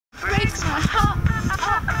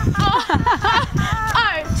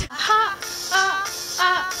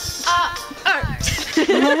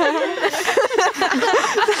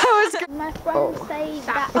That was good. My friends say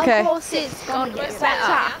that Okay. of course it's gonna get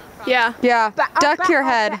better. Yeah. Yeah, duck your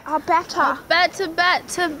head. Better. Better.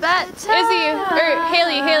 Izzy, or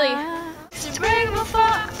Haley.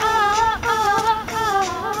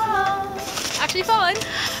 Actually fun.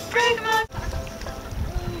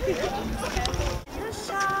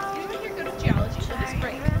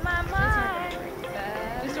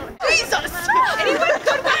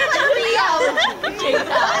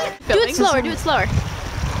 Do it slower.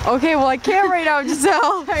 Okay, well I can't right now,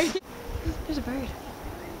 Giselle. There's a bird.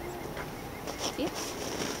 See it?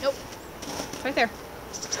 Nope. Right there.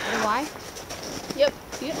 Why? Yep.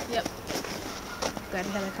 See it? Yep. Glad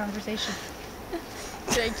we had a conversation.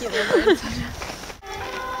 Very cute little bird.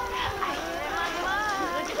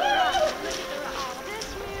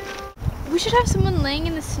 We should have someone laying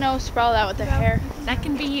in the snow sprawled out with their hair. That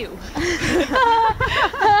can be you.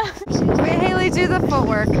 Wait, Haley, do the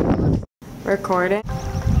footwork. Recording. In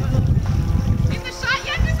the shot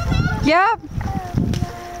yet, Isabel? Yep.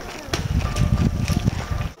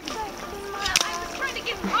 I was trying to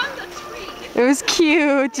get on the tree. It was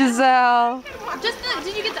cute, Giselle. Did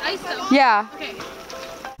you get the ice though? Yeah. Okay.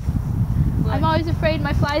 I'm always afraid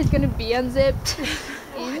my fly is gonna be unzipped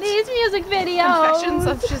in these music videos. Confessions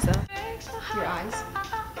of Giselle. Your eyes.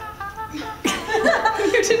 You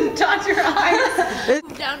didn't dot your eyes.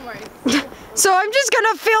 Downward. So I'm just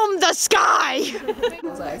gonna film the sky.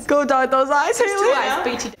 Go dot those eyes, Haley. Two eyes,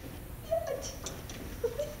 BT.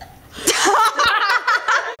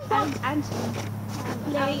 And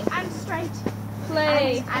play and straight.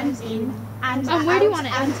 Play. And in. And where do you want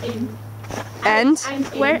it? And in. End? And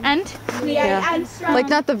in. Where end? Play Yeah. and straight. Like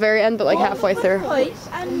not the very end, but like halfway through. Right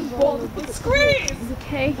and ball. Squeeze.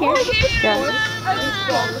 Okay, here. Yeah.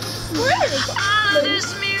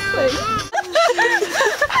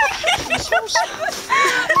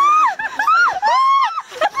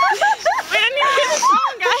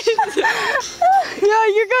 Yeah,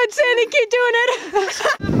 you're good, Sandy. Keep doing it.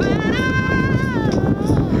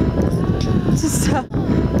 Just.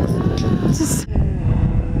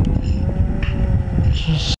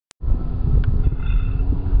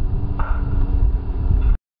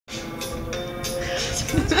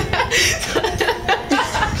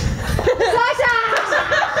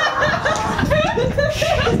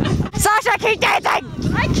 Sasha, keep dancing!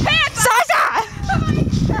 I can't. Sasha!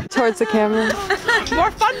 Towards the camera.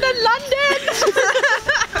 More fun than London.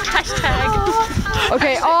 Hashtag.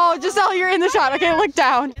 Okay, oh, Giselle, you're in the shot. Okay, look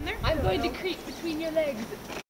down. I'm going to creep.